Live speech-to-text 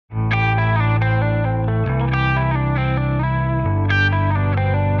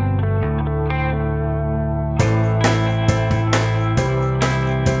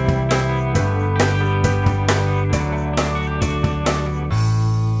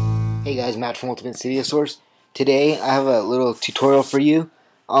Hey guys, Matt from UltimateCydiaSource. Today I have a little tutorial for you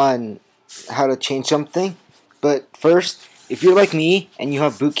on how to change something. But first, if you're like me and you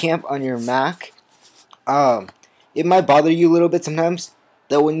have Bootcamp on your Mac, it might bother you a little bit sometimes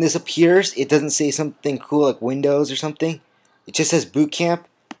that when this appears, it doesn't say something cool like Windows or something. It just says Bootcamp,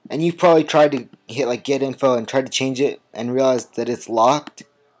 and you've probably tried to hit like Get Info and tried to change it and realized that it's locked,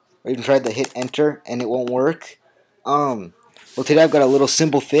 or even tried to hit Enter and it won't work. Well, today I've got a little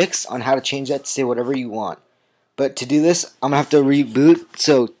simple fix on how to change that to say whatever you want. But to do this, I'm going to have to reboot,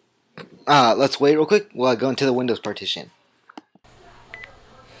 so let's wait real quick while I go into the Windows partition.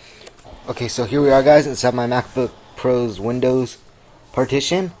 Okay, so here we are, guys, inside my MacBook Pro's Windows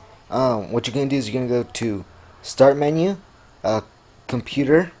partition. What you're going to do is you're going to go to Start menu,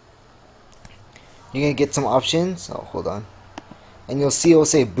 Computer. You're going to get some options. Oh, hold on. And you'll see it will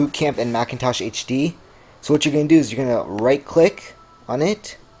say Bootcamp and Macintosh HD. So what you're going to do is you're going to right click on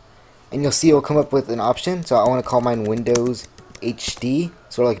it, and you'll see it will come up with an option. So I want to call mine Windows HD,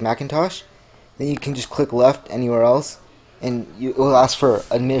 sort of like Macintosh. Then you can just click left anywhere else, and it will ask for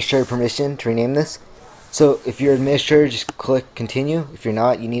administrator permission to rename this. So if you're an administrator, just click continue. If you're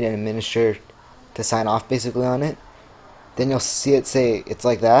not, you need an administrator to sign off basically on it. Then you'll see it say it's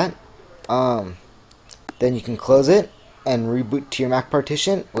like that. Then you can close it and reboot to your Mac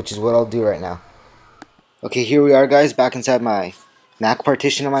partition, which is what I'll do right now. Okay, here we are, guys, back inside my Mac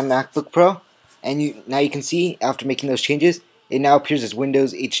partition on my MacBook Pro, and now you can see after making those changes, it now appears as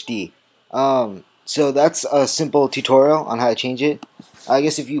Windows HD. So that's a simple tutorial on how to change it. I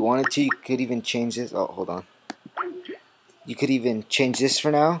guess if you wanted to, you could even change this. Oh, hold on. You could even change this for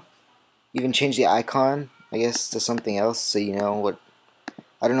now. Even change the icon, I guess, to something else, so you know what.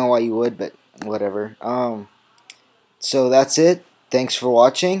 I don't know why you would, but whatever. So that's it. Thanks for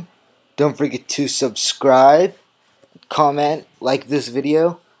watching. Don't forget to subscribe, comment, like this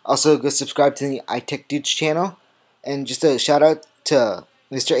video. Also, go subscribe to the iTech Dudes channel. And just a shout out to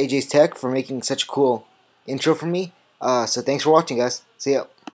Mr. AJ's Tech for making such a cool intro for me. So thanks for watching, guys. See ya.